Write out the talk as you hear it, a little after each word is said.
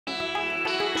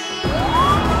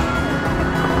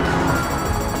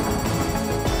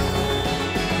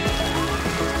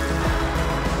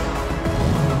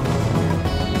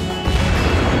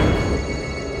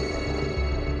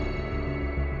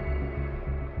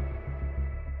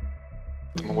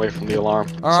I'm away from the alarm.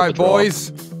 Alright,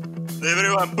 boys.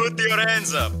 Everyone, put your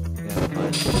hands up.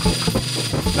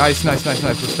 Nice. We're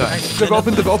starting. They've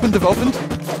opened.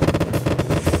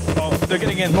 Oh, they're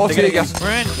getting in. More They're tear getting gas. in.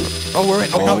 We're in. Oh, we're in.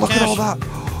 Oh, look at all that.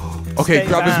 Okay, Stay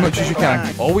grab as back, much as you stay can.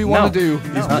 back. All we want to do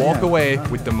is No. walk away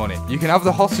with the money. You can have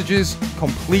the hostages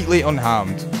completely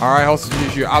unharmed. Alright,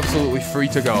 hostages, you're absolutely free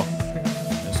to go.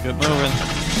 Let's get moving.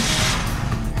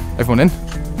 Everyone in?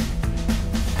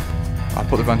 I'll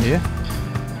put the van here.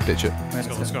 Ditch it.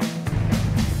 Let's go.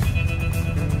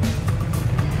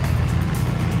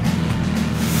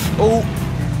 Oh!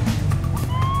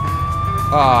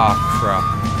 Ah, crap.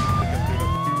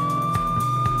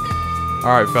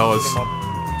 Alright, fellas.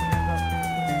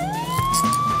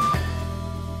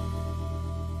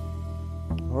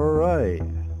 Alright,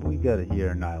 we got it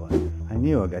here, Nylex. I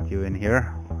knew I got you in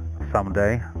here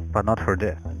someday, but not for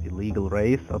this. Illegal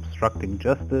race, obstructing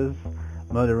justice,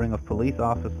 murdering of police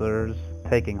officers,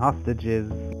 taking hostages.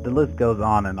 The list goes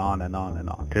on and on and on and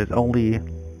on. There's only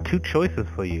two choices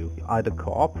for you. Either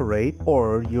cooperate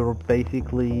or you're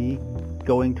basically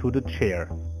going to the chair.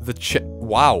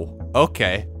 Wow.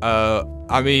 Okay.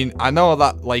 I mean, I know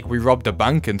that, like, we robbed a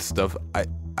bank and stuff.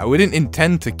 We didn't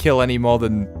intend to kill any more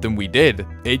than we did.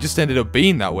 It just ended up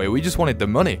being that way. We just wanted the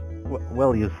money.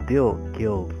 Well, you still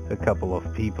killed a couple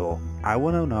of people. I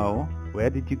want to know, where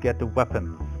did you get the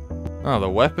weapons? Oh, the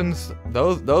weapons?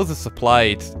 Those are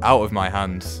supplied out of my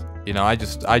hands. You know, I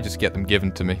just get them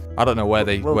given to me. I don't know where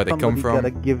they come from.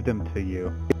 Somebody gotta give them to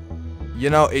you. You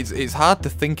know, it's hard to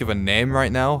think of a name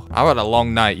right now. I've had a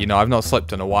long night, you know, I've not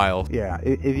slept in a while. Yeah,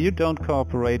 if you don't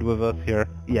cooperate with us here,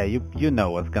 yeah, you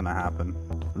know what's gonna happen.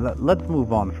 Let's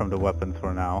move on from the weapons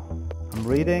for now. I'm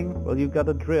reading, well, you got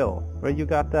a drill. Where you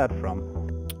got that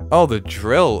from? Oh, the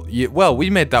drill. Well, we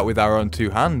made that with our own two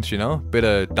hands, you know? Bit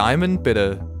of diamond, bit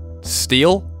of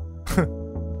steel.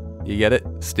 You get it?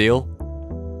 Steel.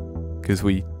 Because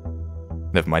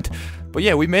never mind. But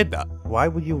yeah, we made that. Why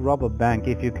would you rob a bank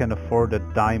if you can afford a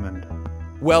diamond?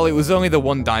 Well, it was only the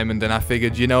one diamond, and I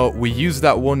figured, you know, we used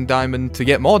that one diamond to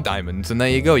get more diamonds, and there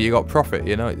you go, you got profit,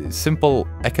 you know? It's simple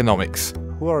economics.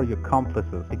 Who are your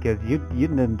accomplices? Because you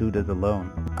didn't do this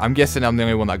alone. I'm guessing I'm the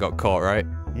only one that got caught, right?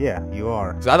 Yeah, you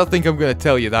are. So I don't think I'm going to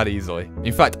tell you that easily.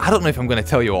 In fact, I don't know if I'm going to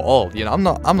tell you at all. You know, I'm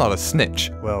not a snitch.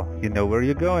 Well, you know where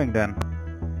you're going then.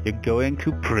 You're going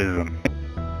to prison.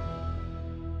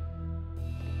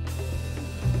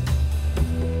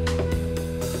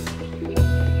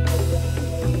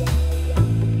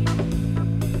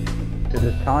 It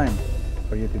is time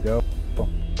for you to go.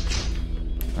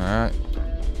 Alright.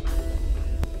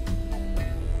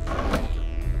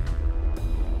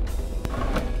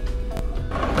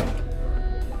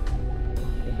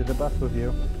 Into the bus with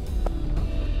you.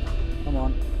 Come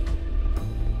on.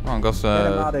 Come on, got Get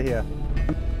him out of here.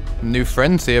 new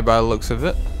friends here by the looks of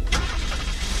it.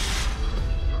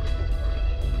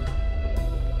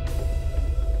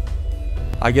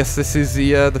 I guess this is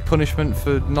the punishment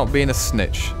for not being a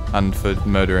snitch and for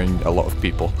murdering a lot of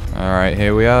people. Alright,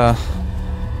 here we are.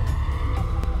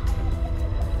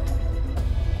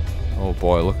 Oh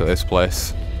boy, look at this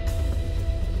place.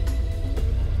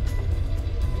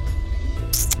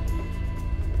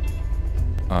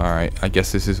 Alright, I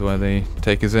guess this is where they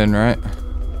take us in, right?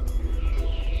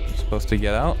 I'm supposed to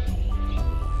get out.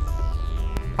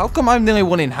 How come I'm the only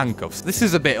one in handcuffs? This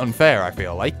is a bit unfair, I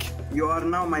feel like. You are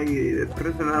now my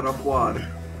prisoner of war.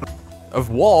 Of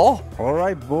war?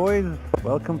 Alright boys,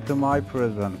 welcome to my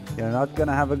prison. You're not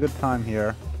gonna have a good time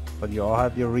here, but you all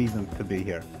have your reasons to be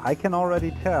here. I can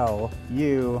already tell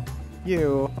you,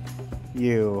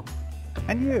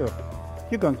 and you're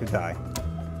going to die.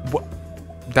 What?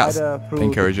 That's either through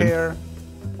encouraging. the chair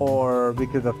or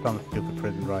because of some stupid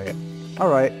prison riot.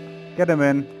 Alright, get him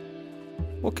in.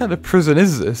 What kind of prison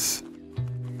is this?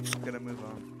 Gonna move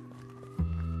on.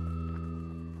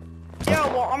 Yeah,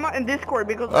 well, I'm not in Discord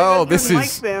because Oh, I got this mic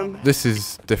is spam. this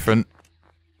is different.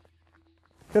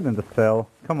 Get in the cell.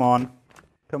 Come on.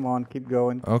 Come on, keep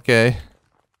going. Okay.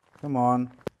 Come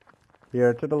on.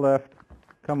 Here, to the left.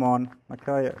 Come on.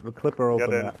 Okay, the clipper open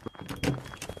that.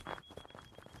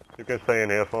 You can stay in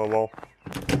here for a while.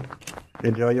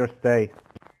 Enjoy your stay.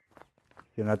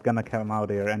 You're not gonna come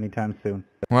out here anytime soon.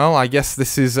 Well, I guess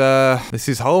this is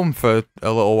home for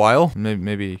a little while,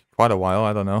 maybe quite a while.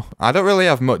 I don't know. I don't really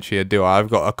have much here, do I? I've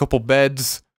got a couple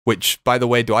beds, which, by the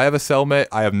way, do I have a cellmate?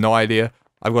 I have no idea.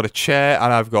 I've got a chair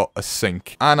and I've got a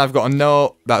sink, and I've got a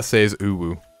note that says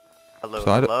 "Uwu." Hello,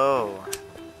 So hello.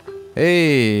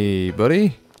 Hey,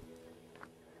 buddy.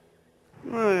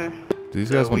 Hmm. These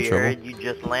guys want we trouble. heard you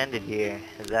just landed here.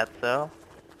 Is that so?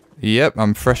 Yep,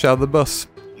 I'm fresh out of the bus.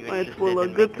 You Right, interested well, a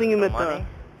in good making thing you some met money?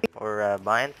 Or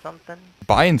buying something?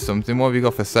 Buying something? What have you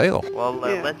got for sale? Well,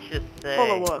 Yeah. let's just say...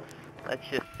 Follow us. Let's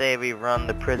just say we run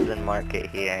the prison market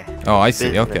here. Oh, I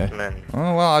see. Okay. Businessmen.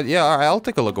 Oh, well, yeah, alright. I'll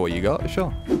take a look at what you got.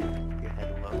 Sure. Your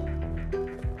head low.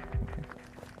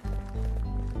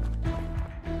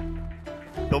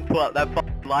 Don't pull out that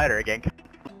fucking lighter again.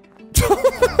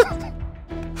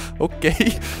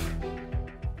 Okay.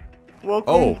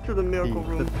 Welcome to the miracle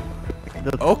room.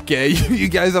 Okay. You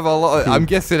guys have a lot of... I'm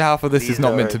guessing half of this is These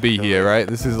not meant are to be here, right?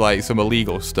 This is like some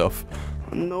illegal stuff.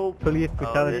 Nope. Police Oh,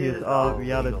 brutality this is is all all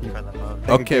reality. legal for the most.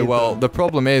 Okay, well, the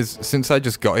problem is, since I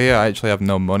just got here, I actually have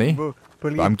no money.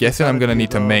 But I'm guessing I'm gonna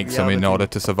need to make some in order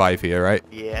to survive here, right?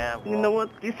 Yeah, well... You know what?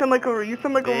 You sound like a Big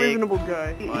reasonable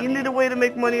guy. You need a way to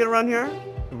make money around here?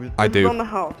 I This is on do. the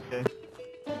house.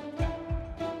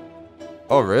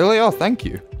 Oh, really? Oh, thank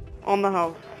you. On the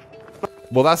house.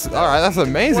 Well, that's... Alright, that's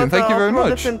amazing. Thank you very I'll throw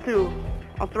much. this in too.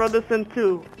 I'll throw this in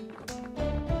too.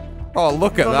 Oh,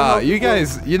 look at No, no, that. no, You well-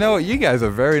 guys, you know what? You guys are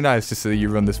very nice to see you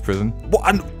run this prison. What?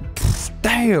 And,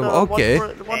 damn, okay.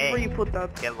 Watch where you put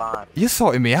that. Get lost. You're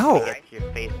sorting me out. Get your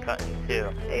face cut in two.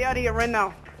 Stay out of here right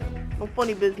now. No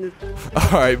funny business.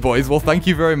 Alright, boys. Well, thank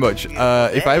you very much.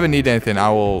 If I ever need anything,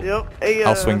 I'll Yep.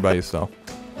 Hey, swing by yourself.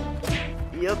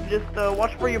 Yep. Just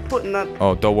watch where you're putting that.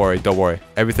 Oh, don't worry, don't worry.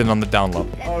 Everything on the down low.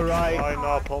 Alright, Line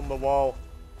up on the wall.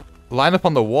 Line up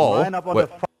on the wall. Line up on Wait,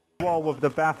 the wall with the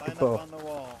basketball.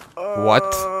 what?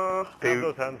 Have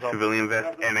those hands up. Civilian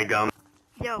vest and a gun.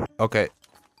 Yo, Okay.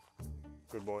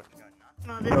 Good boy.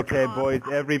 no, this is Okay, calm. boys,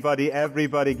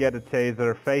 everybody get a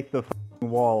taser. Face the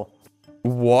wall.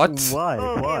 What? why?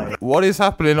 Why? What is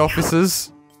happening,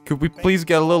 officers? Could we please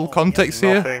get a little context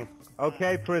here? Nothing.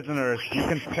 Okay, prisoners, you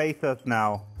can face us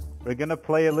now. We're gonna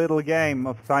play a little game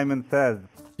of Simon Says.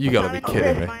 You gotta be Simon kidding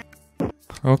says me. mine.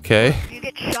 Okay. If you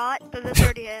get shot, does this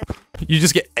already happen? You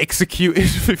just get executed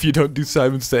if you don't do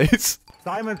Simon Says.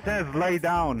 Simon Says, lay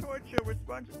down.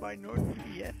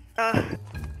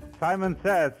 Simon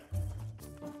Says,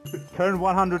 turn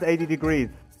 180 degrees.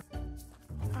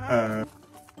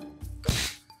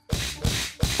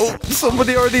 Oh,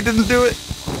 somebody already didn't do it.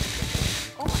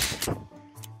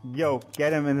 Yo,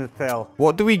 get him in the cell.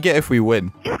 What do we get if we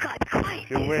win? You got quiet. If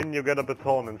you win, you get a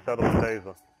baton instead of a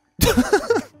taser.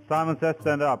 Simon Says,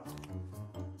 stand up.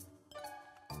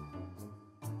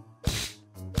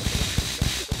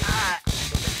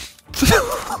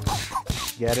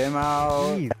 Get him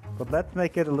out. But let's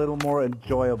make it a little more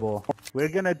enjoyable. We're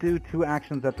gonna do two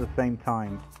actions at the same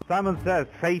time. Simon Says,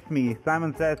 face me.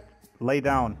 Simon Says, lay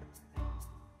down.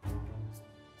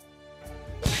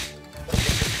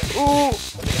 Oh,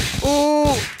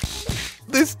 oh,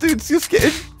 this dude's just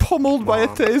getting pummeled by a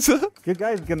taser. You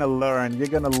guys gonna learn. You're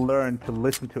gonna learn to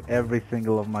listen to every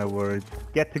single of my words.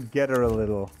 Get together a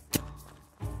little.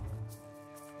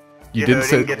 You did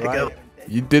say. Right?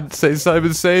 You did say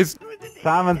Simon Says.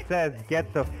 Simon Says,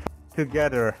 get the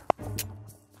together.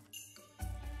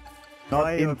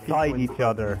 Not inside each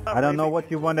other. I don't know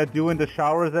what you want to do in the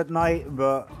showers at night,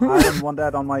 but I don't want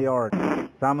that on my yard.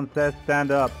 Simon Says,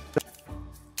 stand up.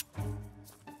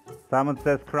 Simon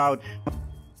Says, crouch.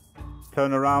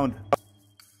 Turn around.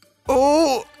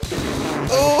 Oh,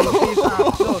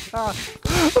 oh,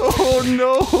 oh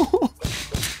no.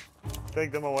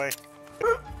 Take them away.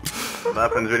 What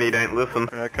happens when you don't listen?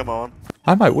 Yeah, come on.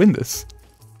 I might win this.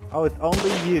 Oh, it's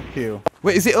only you two.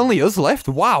 Wait, is it only us left?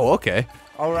 Wow, okay.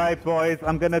 Alright, boys,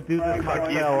 I'm gonna do this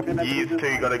myself. You two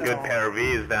got a good pair of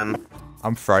ears then.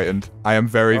 I'm frightened. I am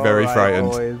very, very Alright,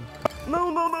 frightened. boys.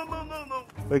 No.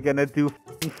 We're gonna do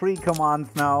free commands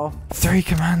now. 3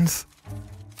 commands.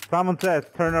 Simon Says,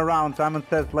 turn around. Simon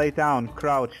Says, lay down.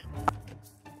 Crouch.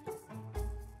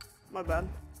 My bad.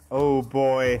 Oh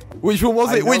boy. Which one was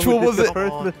I it? know Which we one did was the it?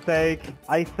 first mistake.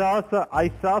 I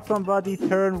saw somebody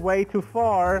turn way too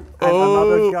far and Oh.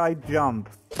 another guy jump.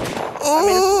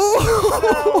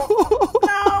 Oh!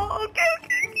 No,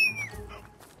 okay.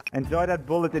 Enjoy that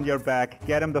bullet in your back.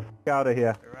 Get him the out of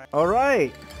here.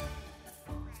 Alright.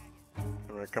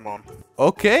 Alright, come on.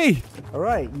 Okay.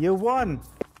 Alright, you won.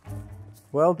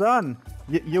 Well done.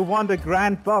 You won the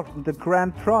grand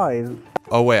prize.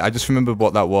 Oh wait, I just remembered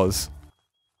what that was.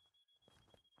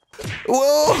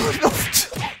 Whoa!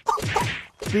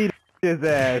 Beat his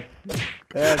ass.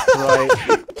 That's right.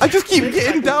 I just keep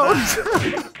getting down.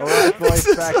 Alright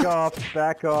boys, back off.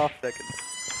 Back off.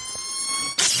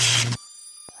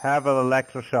 Have an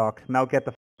electroshock. Now get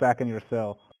the back in your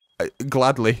cell.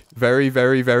 Gladly. Very,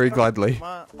 very, very gladly.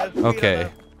 Okay.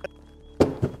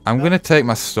 I'm gonna take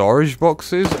my storage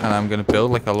boxes and I'm gonna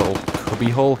build like a little cubby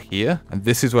hole here. And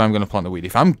this is where I'm gonna plant the weed.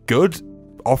 If I'm good,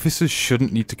 officers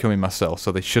shouldn't need to come in my cell,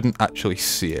 so they shouldn't actually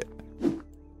see it.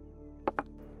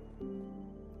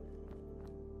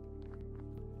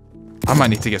 I might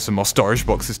need to get some more storage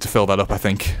boxes to fill that up, I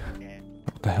think.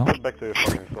 What the hell? Get back to your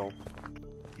fucking cell.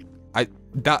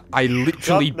 I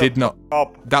literally Shut the did not.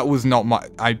 Up. That was not my.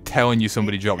 I'm telling you,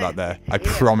 somebody dropped that there. I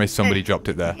promise somebody dropped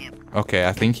it there. Okay,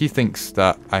 I think he thinks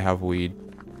that I have weed.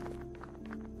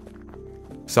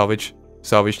 Salvage.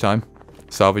 Salvage time.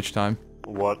 Salvage time.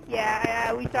 What?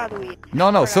 Yeah, we saw the weed.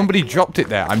 No, somebody dropped it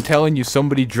there. I'm telling you,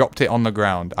 somebody dropped it on the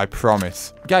ground. I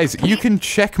promise. Guys, you can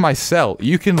check my cell.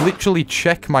 You can literally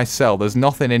check my cell. There's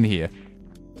nothing in here.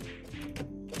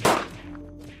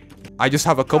 I just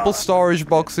have a couple storage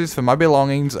boxes for my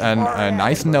belongings and a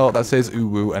nice note that says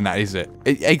uwu, and that is it.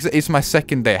 It's my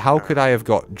second day. How could I have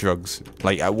got drugs?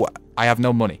 Like, I have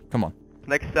no money. Come on.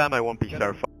 Next time I won't be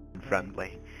so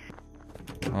friendly.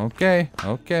 Okay,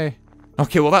 okay.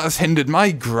 Okay, well that has hindered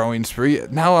my growing spree.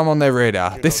 Now I'm on their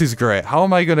radar. This is great. How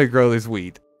am I going to grow this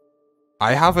weed?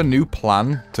 I have a new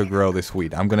plan to grow this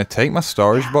weed. I'm going to take my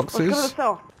storage boxes. Let's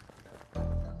go to the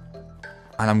cell.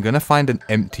 And I'm going to find an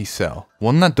empty cell.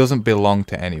 One that doesn't belong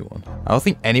to anyone. I don't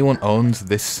think anyone owns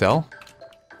this cell.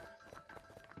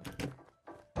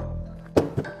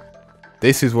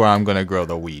 This is where I'm going to grow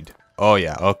the weed. Oh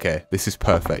yeah, okay. This is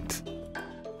perfect.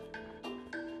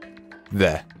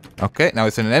 There. Okay, now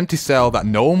it's in an empty cell that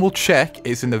no one will check.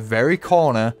 It's in the very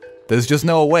corner. There's just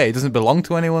no way. It doesn't belong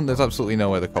to anyone. There's absolutely no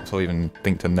way the cops will even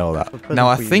think to know that. Now,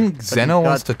 I think Zeno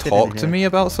wants to talk to me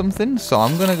about something, so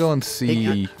I'm going to go and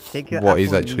see what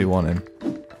he's actually wanting.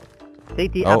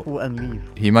 Take the apple and leave.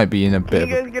 He might be in a bit Can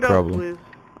you of guys a get up, problem. please?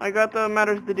 I got the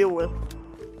matters to deal with.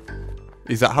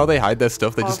 Is that how they hide their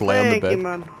stuff? They just lay on the thank you,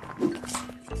 bed? man.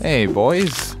 Hey,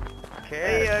 boys.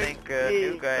 Okay, I think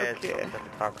you guys okay. have something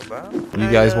to talk about.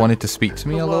 You guys wanted to speak to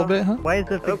me a little bit, huh? Why is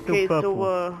the thing Okay, so purple?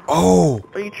 so, Oh!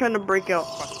 are you trying to break out?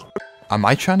 Am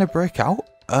I trying to break out?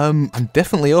 I'm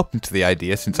definitely open to the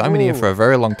idea since I'm in here for a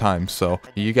very long time, so are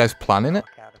you guys planning it?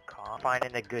 Take out a cop.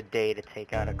 Finding a good day to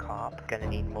take out a cop. Gonna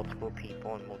need multiple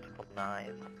people and multiple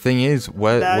knives. Thing is,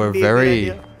 we're That'd be a good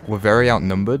idea. very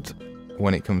outnumbered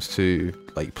when it comes to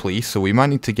like police, so we might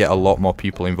need to get a lot more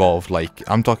people involved. Like,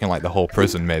 I'm talking like the whole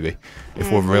prison maybe, if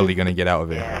we're really gonna get out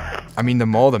of here. I mean, the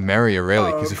more the merrier,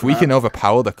 really, because if we can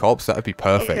overpower the cops, that'd be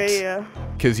perfect. Okay, yeah.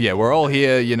 Because yeah, we're all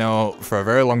here, you know, for a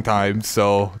very long time,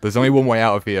 so there's only one way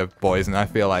out of here, boys, and I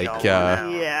feel like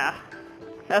Yeah.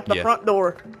 That's the front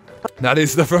door. that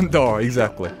is the front door,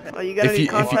 exactly. Oh, you got any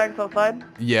contacts outside?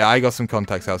 Yeah, I got some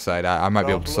contacts outside. I might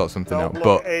be able to sort something out,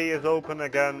 Block but A is open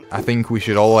again. I think we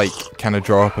should all like kind of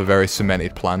draw up a very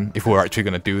cemented plan if we're actually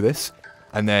going to do this.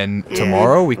 And then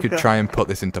tomorrow we could try and put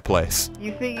this into place.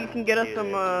 You think you can get us some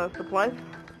supplies?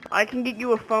 I can get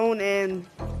you a phone in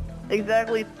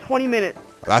exactly 20 minutes.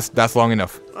 That's long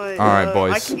enough. Alright,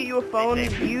 boys. I can get you a phone.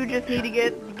 You just need to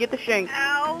get the shank.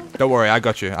 Ow. Don't worry, I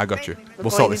got you. We'll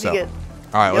sort this out.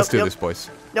 Alright, let's do this, boys.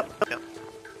 Yep.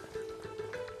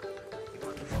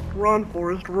 Run,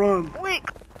 Forrest, run. Wait.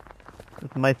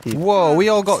 It's my seat. Whoa, we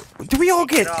all got... Do we all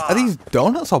get... Are these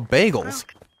donuts or bagels?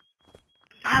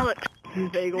 Alex.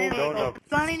 Bagel. Donut.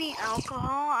 Got any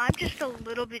alcohol? I'm just a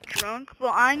little bit drunk,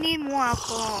 but I need more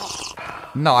alcohol.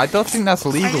 No, I don't think that's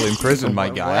legal in prison, my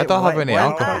guy. I don't have any Why are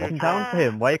you alcohol. crouching down to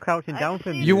him? Why are you crouching down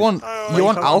to him? You want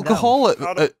alcohol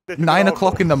at 9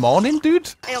 o'clock in the morning,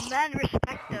 dude? Hey, man,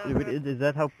 respect them. Is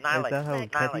that how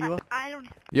petty you are? I don't.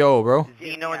 Yo, bro.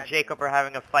 Zeno and Jacob are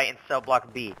having a fight in cell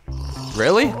block B.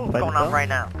 Really? What's going on right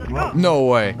now? No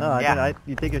way. No,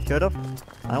 you take your shirt off?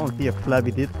 I don't see a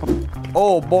flabby dit.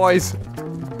 Oh, boys.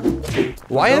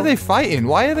 Why are they fighting?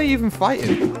 Why are they even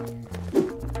fighting?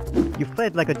 You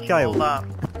fight like a child. Hold up.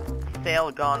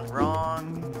 Sale gone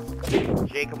wrong.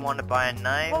 Jacob wanted to buy a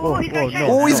knife. Whoa, he's got no, shit.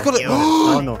 Oh, he's got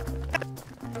no, no, it.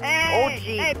 no. Hey, Oh,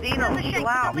 gee, hey, Zeno, put on the shake, chill put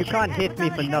on out. the You shake, can't put hit on me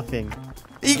the for shake. nothing.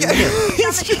 He's Put on the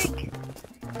just... shake.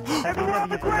 Everyone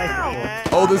have used a knife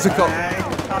Oh, there's a cop.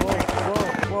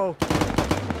 before. Whoa,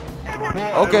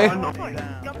 Okay.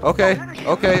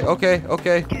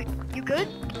 Okay. You good?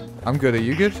 I'm good. Are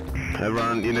you good?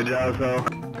 Everyone in the jail cell.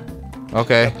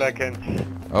 Okay. Back in.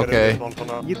 Okay.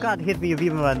 whoa. You can't hit me with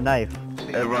even a knife.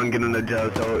 Everyone get in the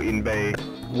jail cell in Bay.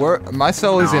 My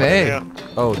cell is in A. Yeah.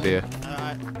 Oh dear.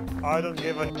 I don't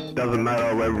give a... Doesn't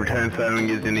matter where return serving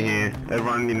is in here.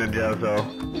 Everyone in the jail cell.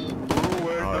 Who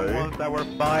were the ones that were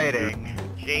fighting?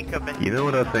 Jacob and You know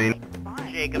what I'm saying?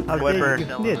 Jacob I'll Clipper say you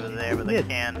still snitch. over there with a Snitch.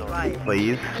 candle.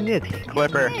 Please. Snitch.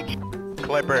 Clipper.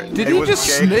 Did he just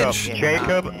snitch?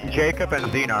 Jacob and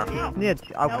Xenar.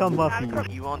 Snitch. I'll come after you.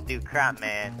 You won't do crap,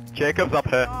 man. Jacob's up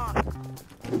here.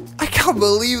 I can't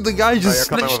believe the guy just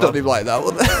you're coming snitched with on him like that.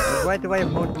 What the... Why do I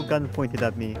have multiple guns pointed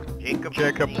at me? Jacob,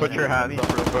 put your hands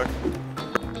up real quick.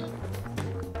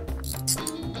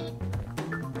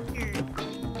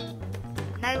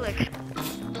 Nylex,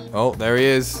 Oh, there he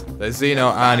is. There's Zeno,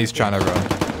 and he's trying to run.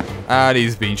 And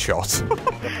he's been shot.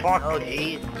 Oh,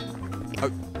 jeez.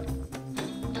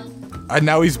 And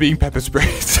now he's being pepper sprayed.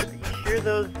 Sure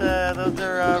those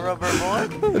are rubber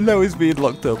bullets? And now he's being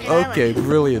locked up. Okay,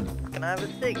 brilliant. Can I have a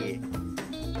ciggy?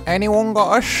 Anyone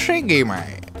got a ciggy,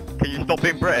 mate? Can you stop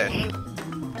being British?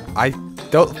 I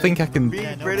don't think I can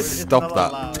British is stop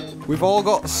that. We've all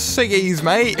got ciggies,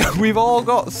 mate. We've all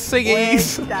got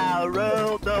ciggies. We shall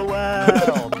rule the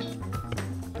world.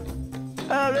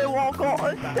 Everyone got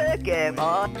a ciggy,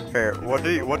 man. Here, what do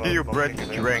you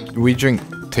Brits drink? We drink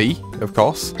tea, of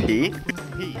course. Tea?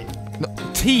 No,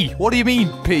 tea? What do you mean,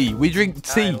 pee? We drink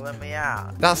tea. Alright, let me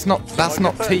out. That's not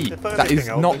tea. That is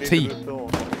not tea.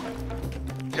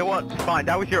 You know what? Fine.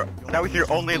 That was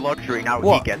your only luxury. Now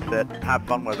What? he gets it. Have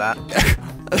fun with that.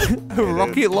 A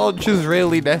rocket launch is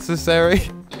really necessary.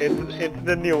 It's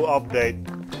the new update.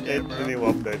 It's the new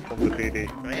update from the PD.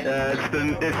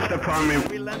 It's the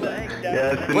primary.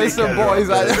 Yeah, it's the Listen, new boys,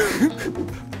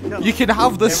 you can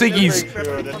have the ciggies.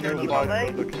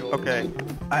 Okay.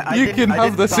 You can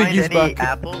have the ciggies back.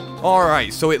 Apples?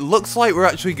 Alright, so it looks like we're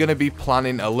actually going to be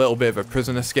planning a little bit of a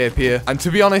prison escape here. And to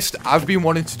be honest, I've been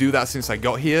wanting to do that since I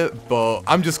got here, but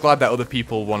I'm just glad that other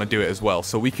people want to do it as well.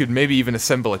 So we could maybe even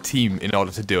assemble a team in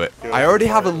order to do it. I already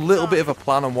have a little bit of a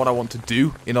plan on what I want to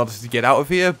do in order to get out of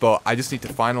here, but I just need to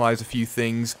finalize a few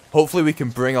things. Hopefully we can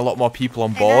bring a lot more people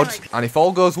on board, and if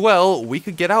all goes well, we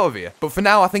could get out of here. But for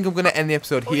now, I think I'm going to end the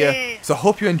episode here. So I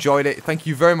hope you enjoyed it. Thank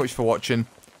you very much for watching,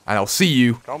 and I'll see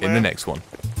you in the next one.